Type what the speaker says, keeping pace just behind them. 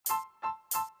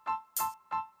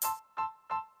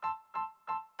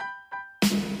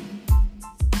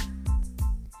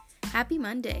Happy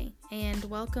Monday, and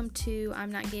welcome to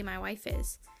I'm Not Gay, My Wife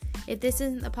Is. If this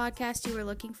isn't the podcast you were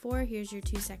looking for, here's your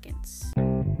 2 seconds.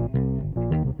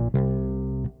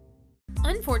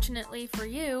 Unfortunately for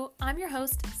you, I'm your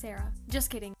host, Sarah. Just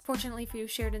kidding. Fortunately for you,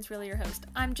 Sheridan's really your host.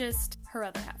 I'm just her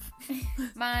other half.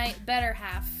 My better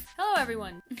half. Hello,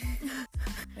 everyone.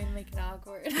 Way to make it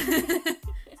awkward.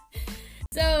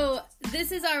 So,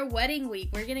 this is our wedding week.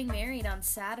 We're getting married on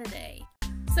Saturday.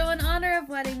 So, in honor of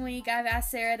wedding week, I've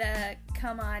asked Sarah to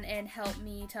come on and help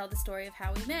me tell the story of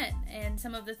how we met and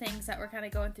some of the things that were kind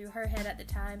of going through her head at the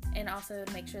time, and also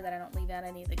to make sure that I don't leave out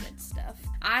any of the good stuff.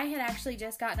 I had actually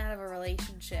just gotten out of a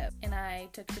relationship, and I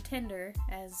took to Tinder,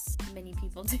 as many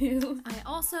people do. I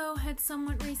also had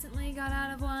somewhat recently got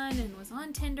out of one and was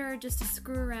on Tinder just to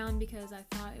screw around because I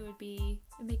thought it would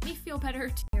make me feel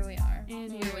better. Here we are.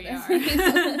 And here we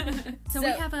are. So we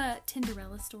have a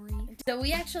Tinderella story. So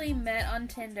we actually met on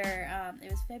Tinder. It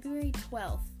was February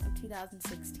 12th of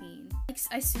 2016.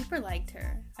 I super liked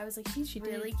her. I was like, she's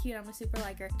really cute. I'm a super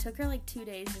liker. It took her like 2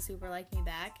 days to super like me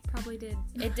back. Probably did.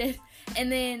 It did.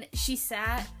 And then she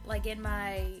sat like in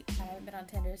my, I haven't been on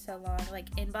Tinder so long, like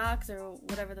inbox or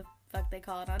whatever the fuck they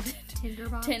call it on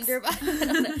Tinder. Tinderbox. I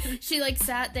don't know. She like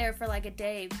sat there for like a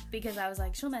day because I was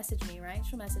like, she'll message me, right?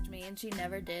 She'll message me, and she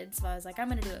never did. So I was like, I'm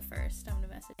gonna do it first. I'm gonna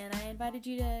message. And I invited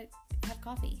you to have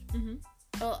coffee. Mm-hmm.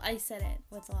 Well, I said it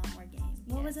with a lot more game.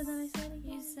 What was it that I said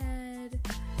again? You said,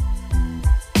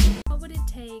 what would it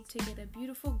take to get a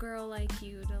beautiful girl like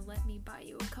you to let me buy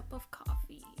you a cup of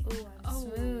coffee? Ooh, I'm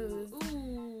smooth.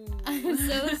 Ooh. I'm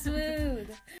so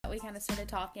smooth. We kind of started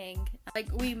talking.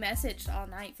 Like, we messaged all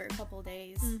night for a couple of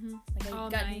days. Mm-hmm. Like, I all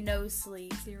got night. no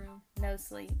sleep. Zero. No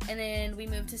sleep. And then we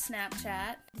moved to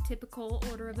Snapchat. The typical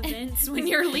order of events when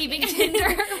you're leaving Tinder.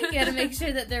 You gotta make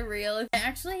sure that they're real. I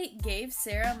actually gave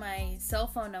Sarah my cell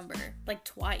phone number, like,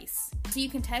 twice. So you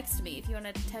can text me if you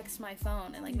want to text my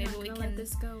phone, and, like, maybe we can let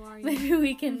this go, are you? Maybe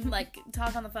we can, like,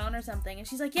 talk on the phone or something. And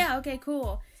she's like, yeah, okay,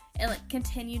 cool. And, like,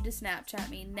 continued to Snapchat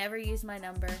me. Never used my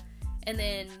number. And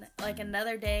then, like,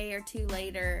 another day or two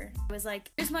later, it was like,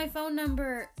 here's my phone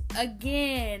number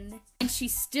again. And she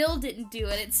still didn't do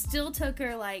it. It still took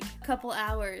her, like, a couple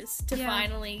hours to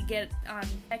finally get on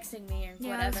texting me or whatever.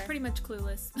 Yeah, I was pretty much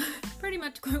clueless.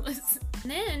 And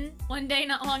then, one day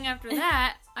not long after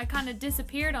that, I kind of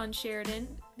disappeared on Sheridan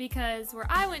because where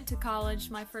I went to college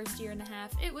my first year and a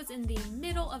half, it was in the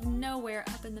middle of nowhere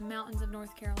up in the mountains of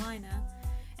North Carolina.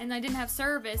 And I didn't have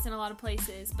service in a lot of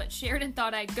places, but Sheridan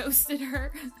thought I ghosted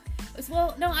her.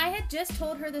 Well, no, I had just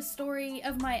told her the story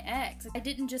of my ex. I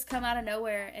didn't just come out of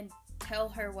nowhere and tell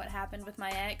her what happened with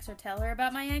my ex or tell her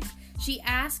about my ex. She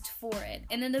asked for it.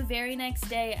 And then the very next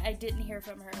day, I didn't hear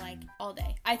from her, like, all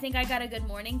day. I think I got a good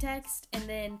morning text and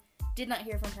then did not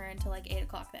hear from her until, like, 8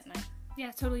 o'clock that night. Yeah,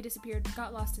 totally disappeared.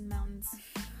 Got lost in the mountains.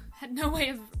 Had no way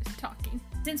of talking.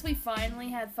 Since we finally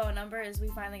had phone numbers, we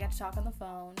finally got to talk on the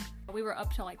phone. We were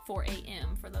up till like 4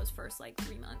 a.m. for those first like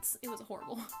 3 months. It was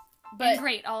horrible. But and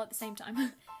great all at the same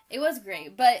time. It was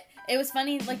great, but it was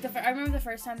funny. Like, I remember the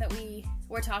first time that we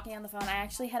were talking on the phone, I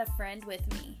actually had a friend with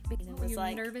me. Were you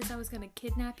nervous I was going to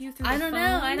kidnap you through the phone?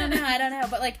 I don't know.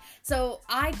 But, like, so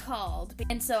I called.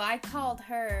 And so I called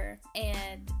her,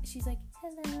 and she's like,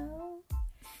 hello.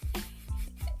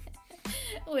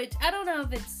 Which, I don't know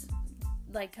if it's,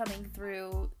 like, coming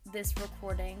through this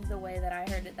recording the way that I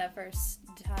heard it that first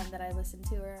time that I listened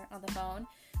to her on the phone.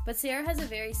 But Sarah has a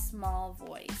very small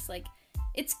voice. Like,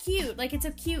 it's cute. Like, it's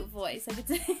a cute voice. Like,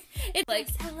 it's like,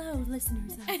 hello,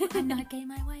 listeners. I'm not gay,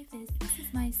 my wife is. This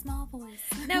is my small voice.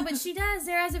 No, but she does.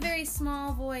 Sarah has a very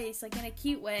small voice, like, in a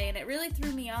cute way. And it really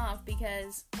threw me off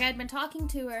because I had been talking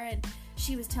to her, and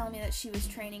she was telling me that she was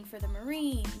training for the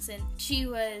Marines, and she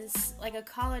was, like, a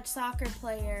college soccer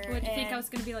player. What, do you think I was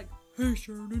going to be like, hey,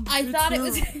 Sheridan, I thought it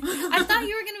was, I thought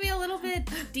you were going to be a little bit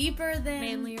deeper than,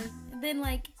 manlier. Than,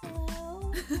 like, hello.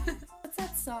 What's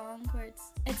that song where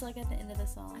it's like at the end of the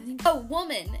song? I think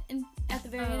woman, and at the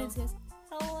very end it goes,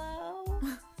 hello.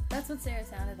 That's what Sarah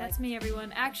sounded like. That's me,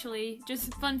 everyone. Actually,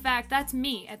 just fun fact, that's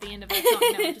me at the end of that song.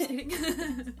 No, I'm just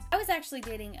kidding. I was actually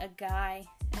dating a guy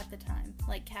at the time,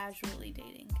 like casually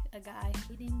dating a guy.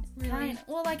 Really?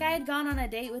 Well, like, I had gone on a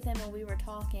date with him and we were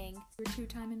talking. You were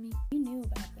two-timing me? You knew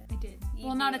about that. I did.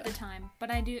 Well, not at the time,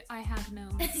 but I have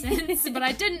known since, but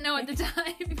I didn't know at the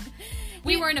time.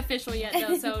 We weren't official yet,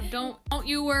 though, so don't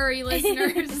you worry,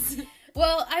 listeners.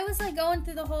 Well, I was, like, going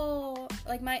through the whole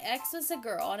like, my ex was a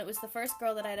girl, and it was the first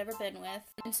girl that I'd ever been with.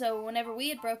 And so whenever we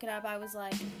had broken up, I was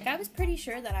like, I was pretty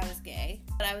sure that I was gay.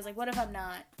 But I was like, what if I'm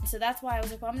not? So that's why I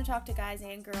was like, well, I'm going to talk to guys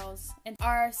and girls. And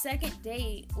our second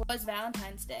date was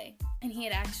Valentine's Day. And he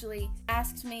had actually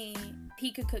asked me if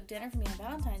he could cook dinner for me on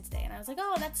Valentine's Day. And I was like,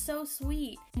 oh, that's so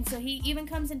sweet. And so he even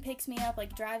comes and picks me up,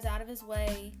 like drives out of his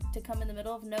way to come in the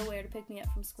middle of nowhere to pick me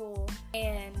up from school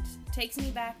and takes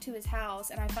me back to his house.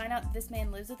 And I find out that this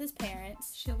man lives with his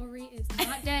parents. Chivalry is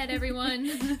not dead, everyone.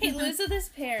 He lives with his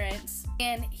parents,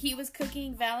 and he was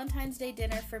cooking Valentine's Day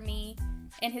dinner for me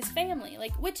and his family,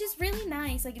 like, which is really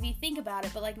nice, like, if you think about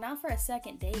it, but, like, not for a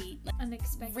second date. Like,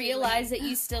 unexpectedly. Realize that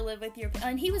you still live with your,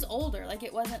 and he was older, like,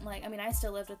 it wasn't like, I mean, I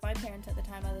still lived with my parents at the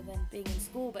time other than being in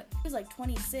school, but he was, like,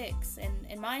 26, and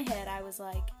in my head, I was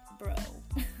like, bro.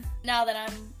 Now that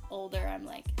I'm older, I'm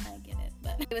like, I get it.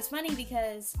 But it was funny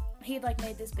because he had, like,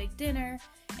 made this big dinner,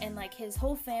 and, like, his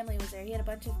whole family was there. He had a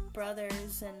bunch of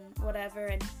brothers and whatever,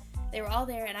 and they were all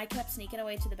there, and I kept sneaking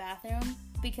away to the bathroom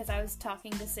because I was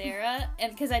talking to Sarah,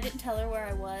 and because I didn't tell her where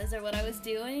I was or what I was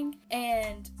doing,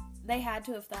 and they had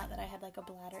to have thought that I had, like, a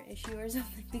bladder issue or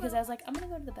something, because I was like, I'm gonna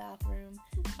go to the bathroom.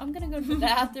 I'm gonna go to the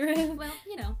bathroom. Well,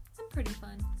 you know, I'm pretty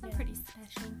fun. I'm pretty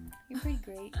special. You're pretty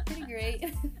great. Pretty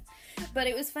great. But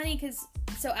it was funny because,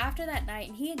 so after that night,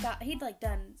 and he'd like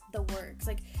done the works,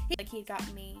 like he'd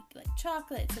gotten me like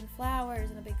chocolates and flowers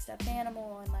and a big stuffed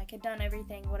animal, and like had done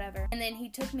everything, whatever. And then he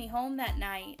took me home that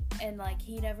night, and like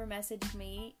he never messaged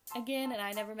me again, and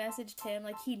I never messaged him.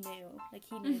 Like he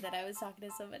knew that I was talking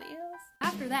to somebody else.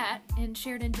 After that, and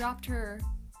Sheridan dropped her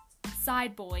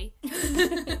side boy.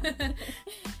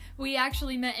 We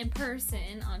actually met in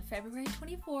person on February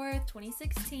 24th,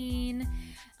 2016.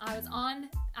 I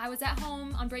was at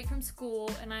home on break from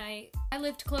school, and I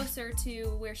lived closer to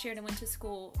where Sheridan went to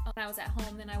school when I was at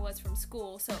home than I was from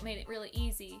school, so it made it really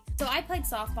easy. So I played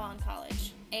softball in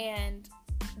college, and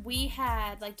we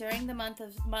had, like, during the months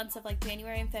of like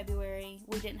January and February,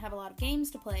 we didn't have a lot of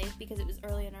games to play because it was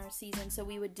early in our season, so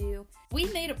we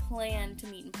made a plan to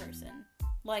meet in person.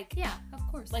 Like, yeah, of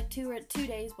course. Like 2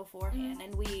 days beforehand,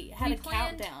 and we had a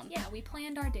countdown. Yeah, we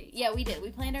planned our date. Yeah, we did.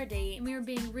 We planned our date. And we were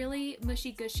being really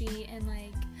mushy-gushy and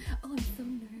like, oh, I'm so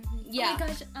nervous. Yeah. Oh my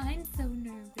gosh, I'm so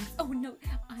nervous. Oh no,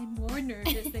 I'm more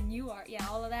nervous than you are. Yeah,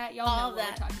 all of that. Y'all know what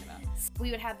we're talking about. We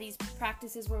would have these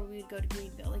practices where we would go to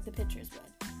Greenville, like the pitchers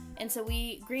would. And so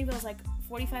Greenville's like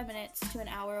 45 minutes to an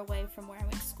hour away from where I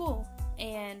went to school.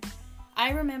 And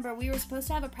I remember we were supposed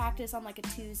to have a practice on like a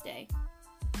Tuesday.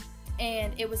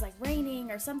 And it was like raining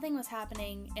or something was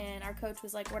happening, and our coach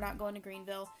was like, we're not going to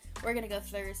Greenville, we're gonna go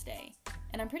Thursday.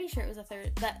 And I'm pretty sure it was a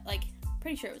Thursday.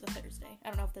 I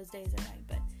don't know if those days are right,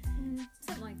 but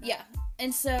something like that. Yeah.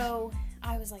 And so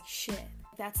I was like, shit,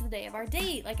 that's the day of our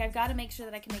date, like I've got to make sure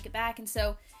that I can make it back. And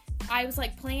so I was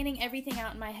like planning everything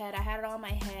out in my head. I had it all in my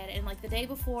head, and like the day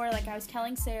before, like I was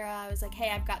telling Sarah, I was like, hey,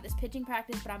 I've got this pitching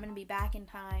practice, but I'm gonna be back in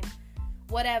time,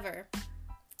 whatever.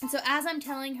 And so as I'm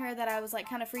telling her that I was, like,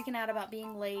 kind of freaking out about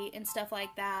being late and stuff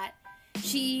like that,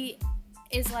 she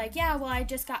is like, yeah, well, I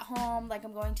just got home. Like,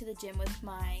 I'm going to the gym with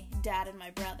my dad and my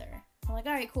brother. I'm like,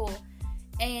 all right, cool.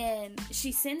 And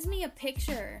she sends me a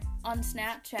picture on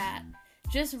Snapchat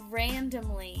just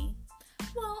randomly.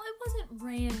 Well, it wasn't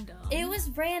random. It was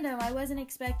random. I wasn't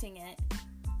expecting it.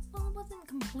 Well, it wasn't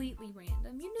completely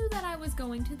random. You knew that I was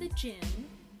going to the gym.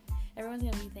 Everyone's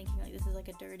gonna be thinking, like, this is, like,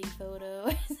 a dirty photo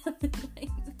or something like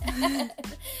that.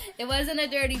 It wasn't a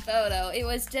dirty photo. It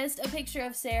was just a picture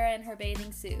of Sarah in her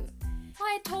bathing suit. Well,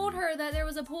 I told her that there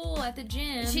was a pool at the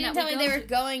gym. She didn't tell me they were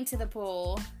going to the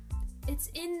pool. It's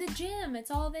in the gym. It's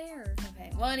all there.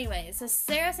 Okay. Well, anyway, so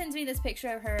Sarah sends me this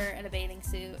picture of her in a bathing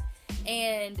suit.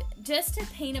 And just to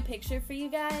paint a picture for you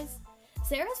guys,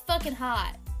 Sarah's fucking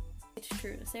hot. It's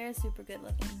true. Sarah's super good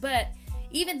looking. But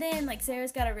even then, like,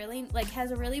 Sarah's got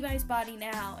has a really nice body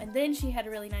now, and then she had a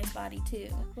really nice body, too.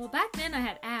 Well, back then I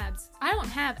had abs. I don't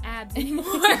have abs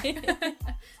anymore.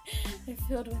 They're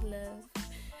filled with love.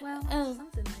 Well,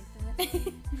 something like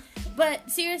that.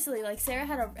 But, seriously, like, Sarah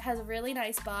has a really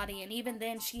nice body, and even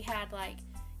then she had, like,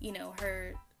 you know,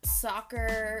 her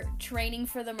soccer training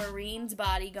for the Marines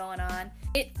body going on.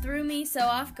 It threw me so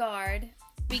off guard,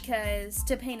 because,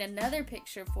 to paint another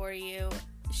picture for you,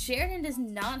 Sheridan does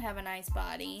not have a nice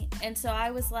body, and so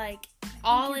I was like,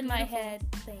 all in my head,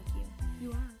 thank you.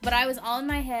 You are. But I was all in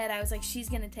my head, I was like, she's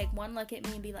gonna take one look at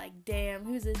me and be like, damn,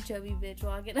 who's this chubby bitch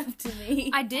walking up to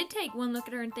me? I did take one look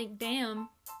at her and think, damn,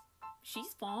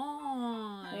 she's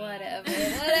fine.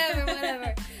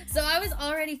 Whatever. So I was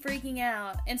already freaking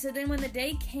out, and so then when the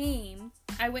day came,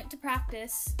 I went to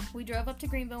practice. We drove up to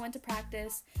Greenville, went to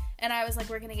practice, and I was like,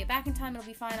 we're gonna get back in time, it'll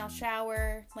be fine, I'll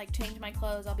shower, like, change my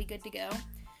clothes, I'll be good to go.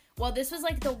 Well, this was,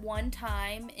 like, the one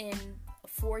time in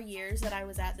 4 years that I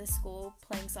was at this school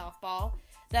playing softball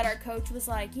that our coach was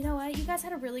like, you know what, you guys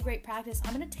had a really great practice,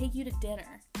 I'm gonna take you to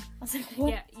dinner. I was like, what?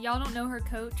 Yeah, y'all don't know her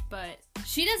coach, but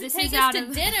She doesn't take us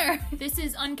to dinner. This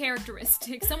is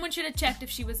uncharacteristic. Someone should have checked if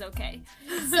she was okay.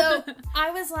 So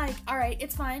I was like, all right,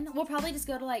 it's fine. We'll probably just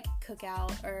go to, like,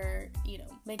 Cookout or, you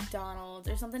know, McDonald's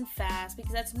or something fast,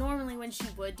 because that's normally when she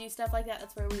would do stuff like that.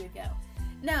 That's where we would go.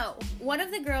 No, one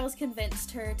of the girls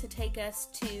convinced her to take us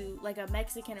to, like, a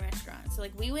Mexican restaurant. So,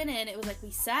 like, we went in. It was like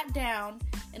we sat down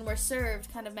and were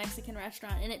served kind of Mexican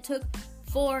restaurant, and it took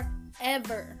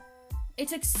forever. It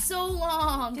took so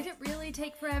long. Did it really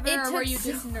take forever, or were you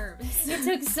just nervous? It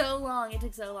took so long.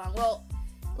 Well,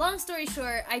 long story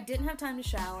short, I didn't have time to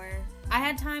shower. I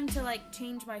had time to, like,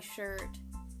 change my shirt.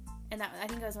 And I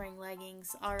think I was wearing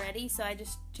leggings already, so I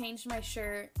just changed my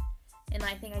shirt. And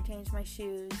I think I changed my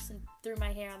shoes and threw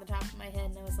my hair on the top of my head.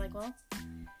 And I was like, well,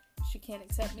 she can't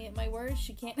accept me at my worst.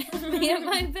 She can't have me at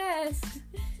my best.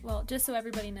 Well, just so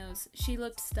everybody knows, she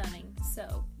looked stunning,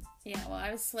 so... Yeah, well,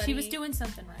 I was sweaty. She was doing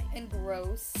something right. And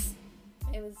gross.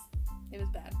 It was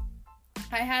bad.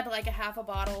 I had, like, a half a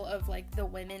bottle of, like, the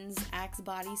women's Axe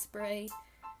body spray.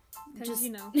 Because,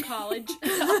 you know, college.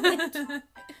 That's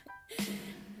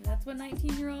what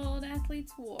 19-year-old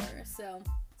athletes wore, so...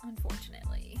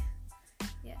 Unfortunately.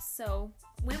 Yes, so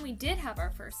when we did have our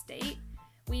first date,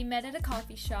 we met at a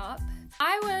coffee shop.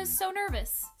 I was so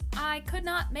nervous. I could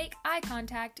not make eye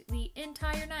contact the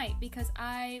entire night because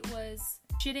I was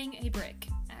shitting a brick,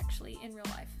 actually, in real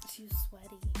life. She was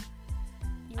sweaty.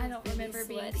 I don't remember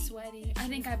being sweaty. I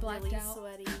think I blacked really out.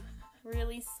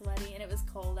 Really sweaty, and it was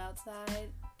cold outside.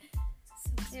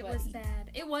 So it was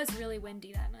bad. It was really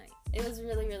windy that night. It was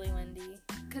really, really windy.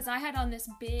 Because I had on this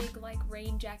big, like,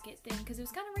 rain jacket thing, because it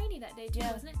was kind of rainy that day, too,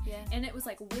 wasn't it? Yeah. And it was,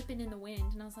 like, whipping in the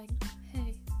wind, and I was like,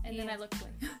 hey. And then I looked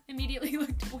away. Immediately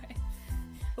looked away.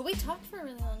 But we talked for a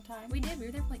really long time. We did. We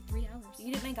were there for, like, 3 hours.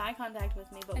 You didn't make eye contact with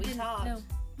me, but we talked. No.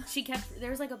 There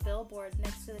was, like, a billboard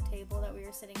next to the table that we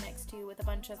were sitting next to with a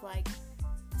bunch of, like,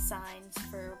 signs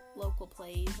for local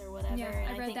plays or whatever. Yeah,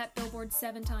 and I read that billboard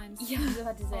 7 times. Yeah, I was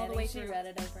about to say, all the way through. She read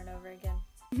it over and over again.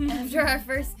 After our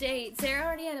first date, Sarah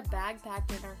already had a bag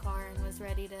packed in her car and was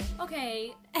ready to...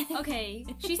 Okay.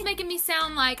 She's making me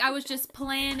sound like I was just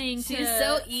planning to... She was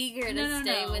so eager to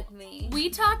stay with me. We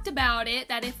talked about it,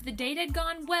 that if the date had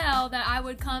gone well, that I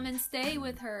would come and stay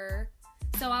with her.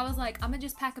 So I was like, I'm gonna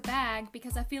just pack a bag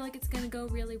because I feel like it's gonna go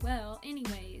really well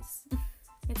anyways.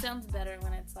 It sounds better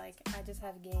when it's like, I just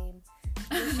have game.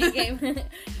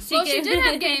 She did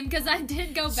have game because I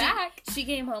did go back. She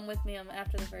came home with me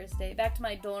after the first date, back to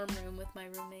my dorm room with my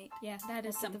roommate. Yeah, that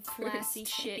is some classy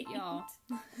shit, y'all.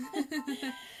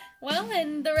 Well,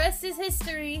 and the rest is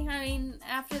history. I mean,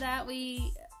 after that,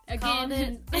 we...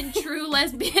 Again, in true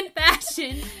lesbian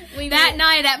fashion, that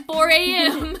night at 4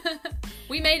 a.m.,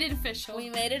 we made it official.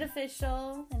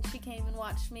 And she came and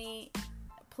watched me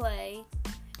play.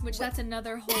 Which that's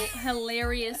another whole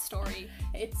hilarious story.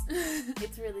 It's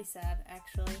really sad,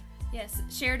 actually. Yes,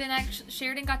 Sheridan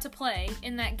got to play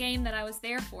in that game that I was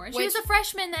there for. And she was a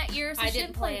freshman that year, so she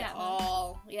didn't play that much.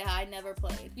 All. Yeah, I never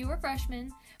played. You were a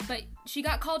freshman, but she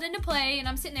got called in to play, and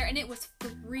I'm sitting there, and it was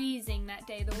freezing that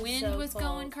day. The wind was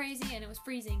going crazy, and it was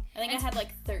freezing. I think I had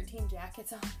like 13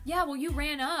 jackets on. Yeah, well, you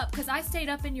ran up, because I stayed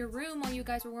up in your room while you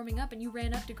guys were warming up, and you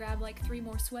ran up to grab like 3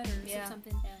 more sweaters or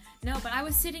something. Yeah. No, but I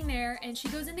was sitting there, and she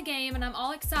goes in the game, and I'm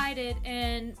all excited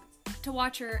and to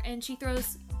watch her, and she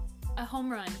throws a home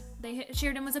run.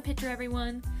 Sheridan was a pitcher,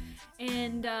 everyone,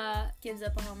 and gives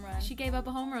up a home run. She gave up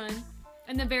a home run,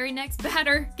 and the very next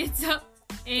batter gets up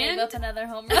and gave up another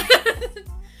home run.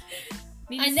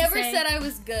 I never said I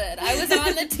was good. I was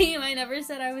on the team. I never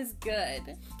said I was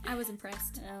good. I was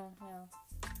impressed. Oh, well.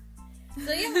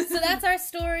 So yeah, so that's our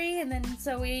story, and then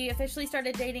so we officially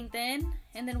started dating then,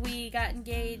 and then we got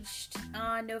engaged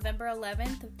on November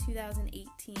 11th of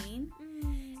 2018,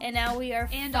 and now we are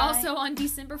and also on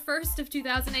December 1st of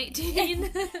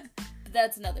 2018.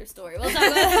 That's another story. We'll talk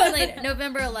about that one later.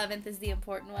 November 11th is the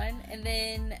important one, and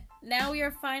then now we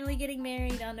are finally getting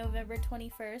married on November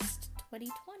 21st,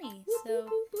 2020. So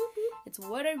it's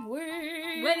wedding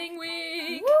week. Wedding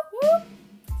week. Woo, woo.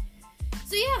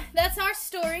 So yeah, that's our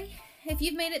story. If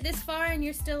you've made it this far and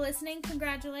you're still listening,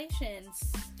 congratulations.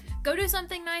 Go do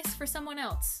something nice for someone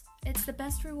else. It's the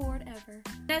best reward ever.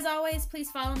 As always,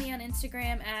 please follow me on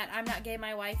Instagram at I'm Not Gay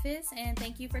My Wife Is, and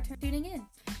thank you for tuning in.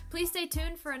 Please stay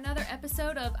tuned for another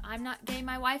episode of I'm Not Gay,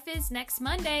 My Wife Is next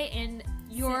Monday, and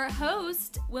your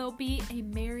host will be a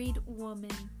married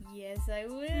woman. Yes, I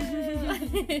will.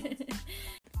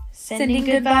 Sending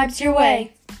good vibes your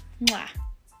way. Mwah.